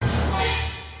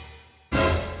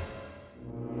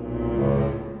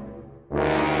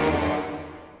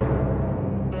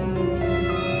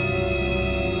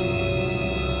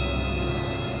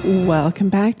Welcome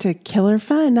back to Killer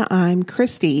Fun. I'm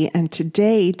Christy, and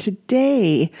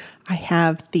today I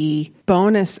have the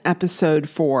bonus episode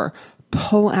for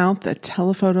Pull Out the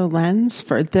Telephoto Lens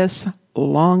for This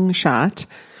Long Shot,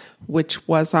 which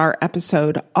was our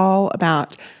episode all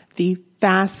about the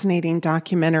fascinating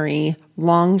documentary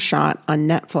Long Shot on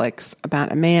Netflix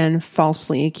about a man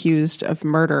falsely accused of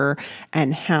murder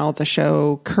and how the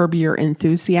show Curb Your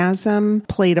Enthusiasm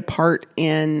played a part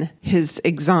in his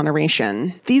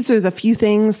exoneration. These are the few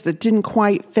things that didn't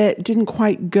quite fit, didn't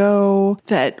quite go,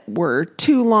 that were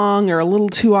too long or a little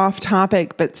too off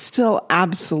topic, but still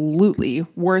absolutely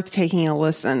worth taking a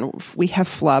listen. We have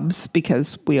flubs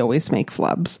because we always make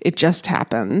flubs. It just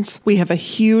happens. We have a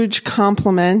huge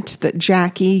compliment that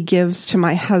Jackie gives to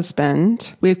my husband.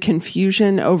 We have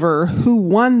confusion over who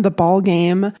won the ball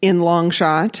game in Long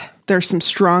Shot. There's some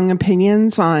strong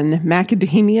opinions on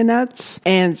macadamia nuts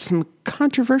and some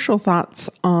controversial thoughts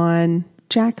on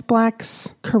Jack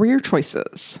Black's career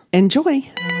choices. Enjoy.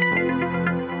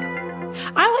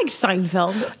 I like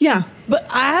Seinfeld. Yeah. But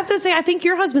I have to say, I think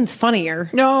your husband's funnier.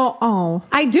 No, oh.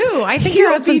 I do. I think He'll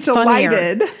your husband's be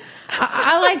delighted. funnier.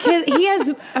 I like he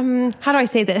has, how do I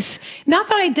say this? Not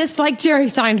that I dislike Jerry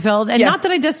Seinfeld and not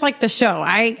that I dislike the show.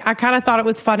 I kind of thought it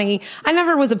was funny. I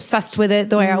never was obsessed with it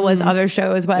the way I was other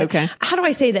shows, but how do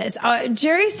I say this?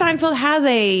 Jerry Seinfeld has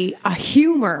a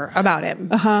humor about him.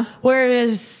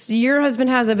 Whereas your husband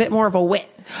has a bit more of a wit.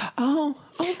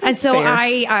 And so fair.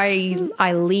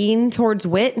 I lean towards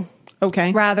wit.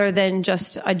 Okay. Rather than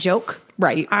just a joke.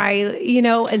 Right.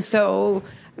 And so,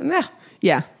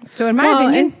 Yeah. So in my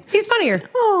opinion, he's funnier.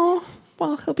 Oh,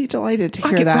 well, he'll be delighted to I'll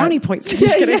hear get that. brownie points.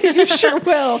 You sure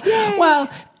will. Yay. Well,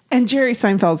 and Jerry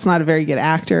Seinfeld's not a very good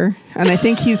actor. And I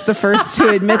think he's the first to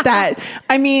admit that.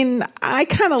 I mean, I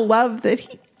kind of love that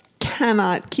he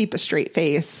cannot keep a straight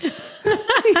face.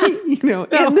 In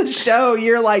the show,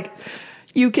 you're like,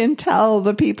 you can tell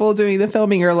the people doing the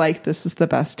filming are like, this is the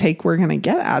best take we're going to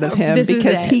get out of him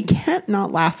because he can't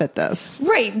not laugh at this.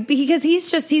 Right. Because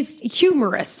he's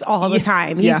humorous all the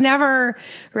time. He's never,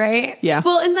 right? Yeah.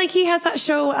 Well, and like he has that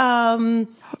show,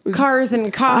 Cars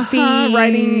and Coffee.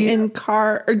 Riding in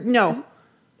car.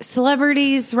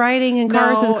 Celebrities riding in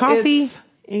cars and coffee. It's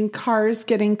in cars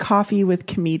getting coffee with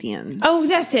comedians. Oh,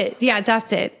 that's it. Yeah,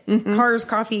 that's it. Mm-hmm. Cars,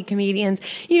 coffee, comedians.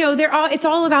 It's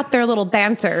all about their little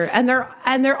banter, and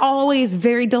they're always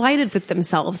very delighted with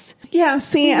themselves. Yeah,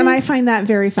 see, and I find that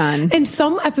very fun. In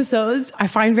some episodes, I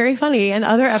find very funny, and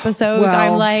other episodes,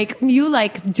 I'm like, you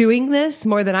like doing this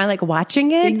more than I like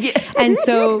watching it. Yeah. And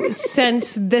so,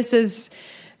 since this is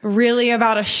really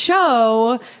about a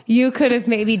show, you could have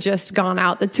maybe just gone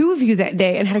out, the two of you, that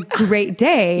day and had a great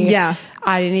day. Yeah.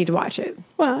 I didn't need to watch it.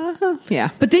 Well, yeah.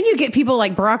 But then you get people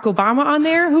like Barack Obama on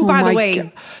there, who, by the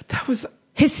way, that was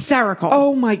hysterical.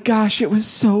 Oh my gosh, it was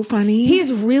so funny. He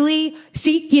is a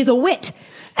wit.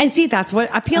 And see, that's what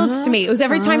appeals to me. It was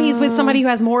every time he's with somebody who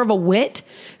has more of a wit,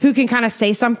 who can kind of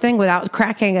say something without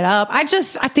cracking it up. I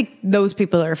think those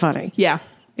people are funny. Yeah.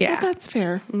 Yeah. Well, that's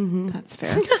fair. Mm-hmm. That's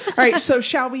fair. All right, so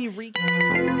shall we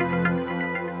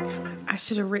I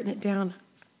should have written it down.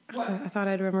 What? I thought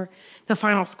I'd remember the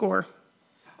final score.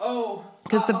 Oh,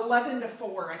 because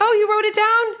 11-4. Oh, you wrote it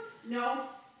down? No,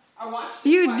 I watched it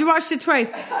You twice. watched it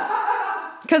twice.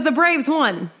 Because the Braves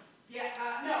won. Yeah,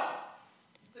 no.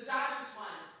 The Dodgers won.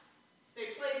 They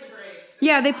played the Braves.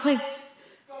 Yeah, they played.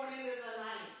 Going into the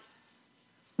ninth.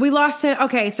 We lost it.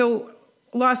 Okay, so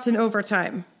lost in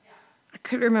overtime. Yeah. I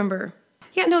couldn't remember.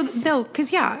 Yeah, no,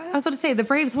 because I was about to say the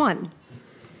Braves won.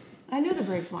 I knew the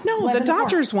Braves won. No, the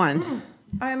Dodgers won.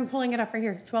 I'm pulling it up right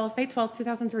here. May 12th,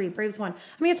 2003. Braves won.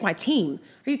 I mean, it's my team.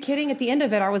 Are you kidding? At the end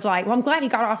of it, I was like, well, I'm glad he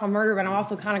got off on murder, but I'm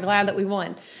also kind of glad that we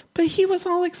won. But he was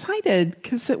all excited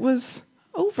because it was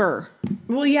over.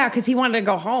 Well, yeah, because he wanted to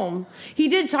go home. He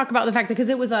did talk about the fact that because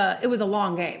it was a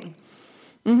long game.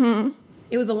 Mm-hmm.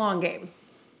 It was a long game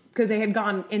because they had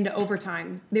gone into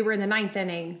overtime. They were in the ninth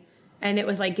inning. And it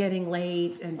was like getting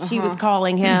late, and she was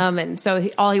calling him, and so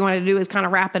all he wanted to do was kind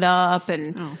of wrap it up,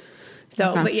 and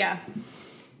but yeah.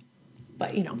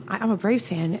 But I'm a Braves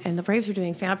fan, and the Braves are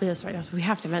doing fabulous right now, so we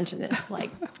have to mention this.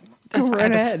 Like, that's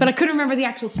right ahead. But I couldn't remember the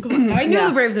actual score. But I knew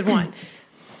the Braves had won.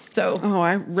 So,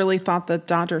 I really thought the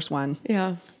Dodgers won.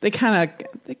 Yeah, they kind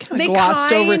of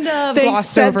glossed over. They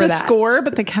said the score,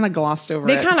 but they kind of glossed over.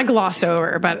 They kind of glossed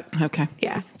over, but okay,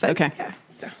 yeah, but, okay, yeah.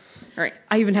 So, all right.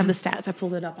 I even have the stats. I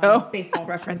pulled it up on Baseball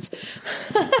Reference.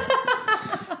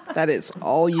 That is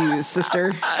all you,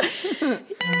 sister.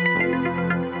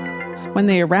 When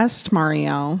they arrest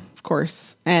Mario, of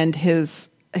course, and his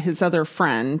other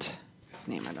friend, whose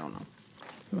name I don't know.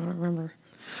 I don't remember.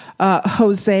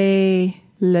 Jose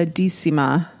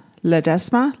Ledesma.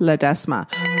 Ledesma,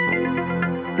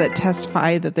 that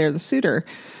testify that they're the shooter.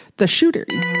 You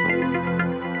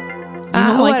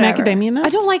don't like macadamia nuts? I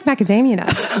don't like macadamia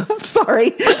nuts. I'm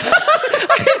sorry.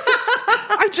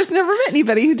 I've just never met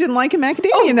anybody who didn't like a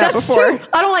macadamia nut before. True.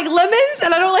 I don't like lemons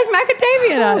and I don't like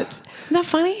macadamia nuts. Isn't that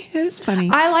funny? It is funny.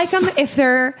 I like them if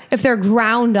they're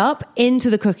ground up into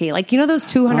the cookie. Like, you know those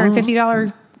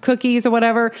 $250 cookies or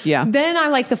whatever? Yeah. Then I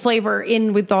like the flavor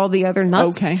in with all the other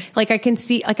nuts. Okay. Like I can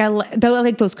see, like I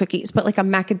like those cookies, but like a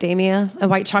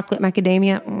white chocolate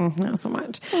macadamia, not so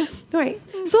much. Right.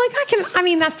 So like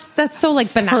that's so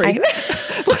like benign.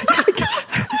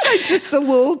 Just a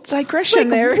little digression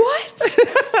there. What?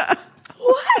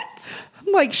 What?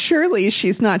 Like, surely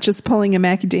she's not just pulling a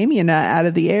macadamia nut out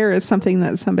of the air as something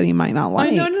that somebody might not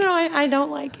like. No, I don't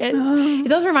like it. It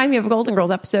does remind me of a Golden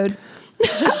Girls episode.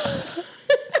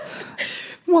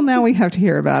 Well, now we have to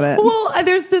hear about it. Well,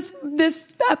 there's this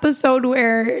episode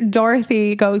where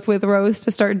Dorothy goes with Rose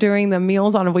to start doing the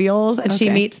Meals on Wheels, and she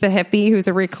meets the hippie who's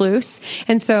a recluse.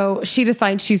 And so she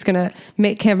decides she's going to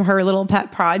make him her little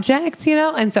pet project,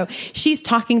 And so she's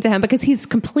talking to him because he's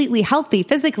completely healthy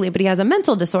physically, but he has a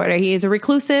mental disorder. He is a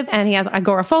reclusive and he has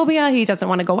agoraphobia. He doesn't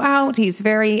want to go out. He's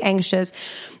very anxious.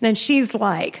 And she's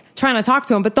like trying to talk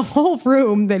to him, but the whole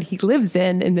room that he lives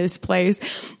in this place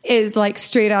is like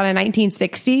straight out of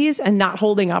 1960s and not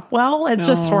holding up well. It's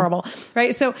just horrible.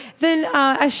 Right. So then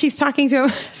as she's talking to him,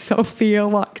 Sophia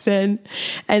walks in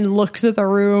and looks at the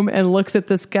room and looks at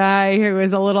this guy who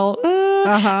is a little,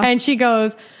 and she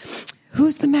goes,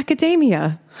 "Who's the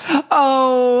macadamia?"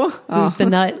 Who's the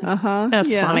nut?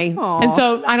 That's funny. Aww. And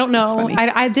so I don't know.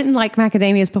 I didn't like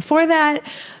macadamias before that.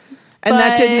 And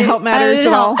that didn't help matters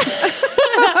at all.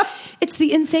 It's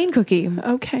the insane cookie.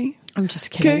 Okay. I'm just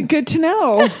kidding. Good to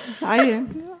know.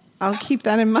 I'll keep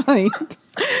that in mind.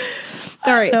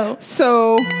 All right.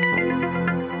 So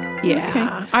yeah, okay.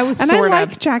 I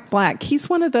like Jack Black. He's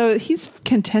one of those. He's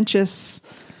contentious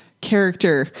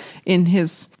character in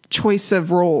his choice of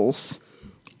roles.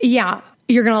 Yeah,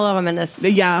 you're gonna love him in this.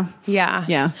 Yeah.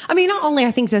 I mean, not only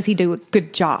I think does he do a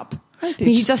good job.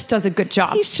 He just does a good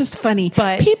job. He's just funny.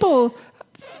 But people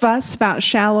fuss about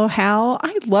Shallow Hal.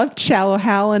 I loved Shallow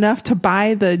Hal enough to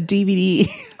buy the DVD.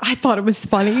 I thought it was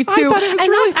funny too. I thought it was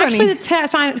really funny. Actually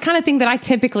the kind of thing that I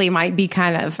typically might be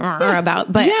kind of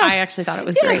about, but I actually thought it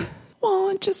was great.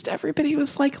 Well, just everybody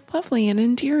was like lovely and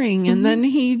endearing. And then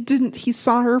he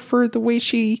saw her for the way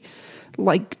she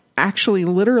like actually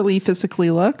literally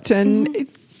physically looked and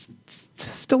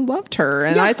still loved her.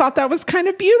 And I thought that was kind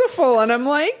of beautiful. And I'm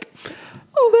like,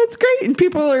 oh, that's great. And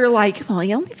people are like, well,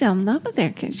 he only fell in love with her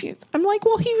because I'm like,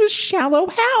 well, he was Shallow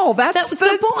Hal. That was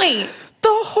the point. The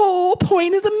whole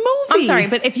point of the movie. I'm sorry,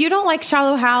 but if you don't like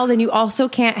Shallow Hal, then you also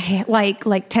can't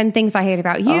like 10 Things I Hate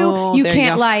About You. You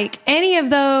can't like any of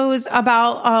those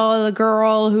about the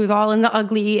girl who's all in the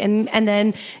ugly and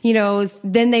then,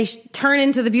 then they turn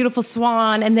into the beautiful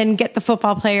swan and then get the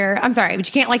football player. I'm sorry, but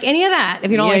you can't like any of that if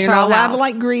you don't like Shallow Hal. You're not allowed to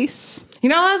like Grease. You're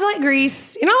not allowed to like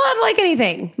Grease. You're not allowed to like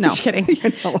anything. No. Just kidding. You're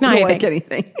not allowed to like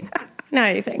anything. Not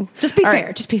anything. Just be fair.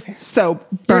 Right. Just be fair. So,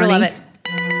 Bernie. You're gonna love it.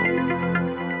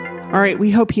 All right,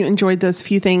 we hope you enjoyed those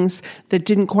few things that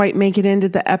didn't quite make it into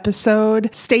the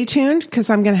episode. Stay tuned because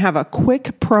I'm going to have a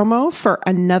quick promo for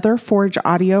another Forge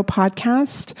Audio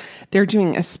podcast. They're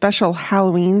doing a special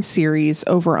Halloween series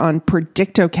over on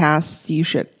Predictocast. You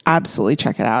should absolutely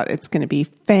check it out. It's going to be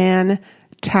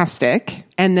fantastic.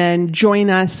 And then join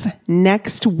us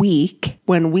next week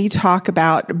when we talk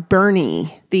about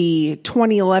Bernie, the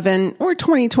 2011 or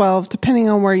 2012, depending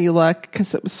on where you look,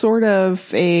 because it was sort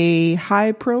of a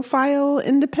high-profile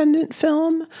independent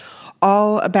film,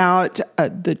 all about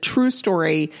the true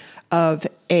story of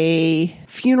a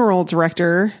funeral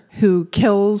director who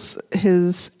kills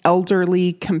his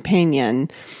elderly companion.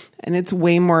 And it's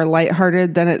way more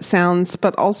lighthearted than it sounds,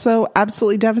 but also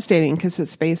absolutely devastating because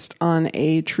it's based on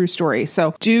a true story.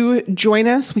 So do join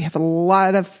us. We have a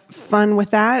lot of fun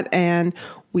with that, and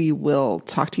we will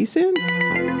talk to you soon.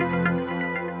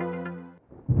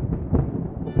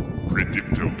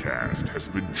 Predictocast has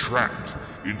been trapped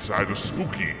inside a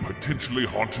spooky, potentially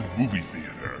haunted movie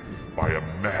theater by a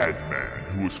madman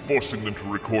who is forcing them to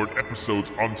record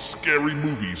episodes on scary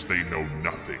movies they know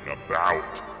nothing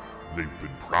about. They've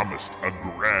been promised a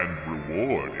grand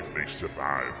reward if they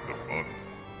survive the month.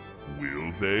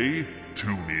 Will they?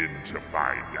 Tune in to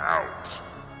find out.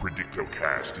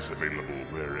 Predictocast is available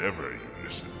wherever you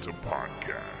listen to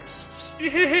podcasts.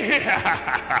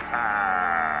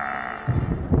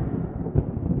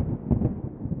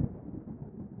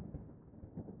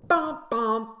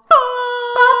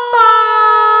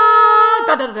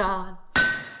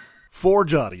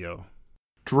 Forge Audio.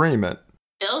 Dream it.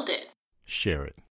 Build it. Share it.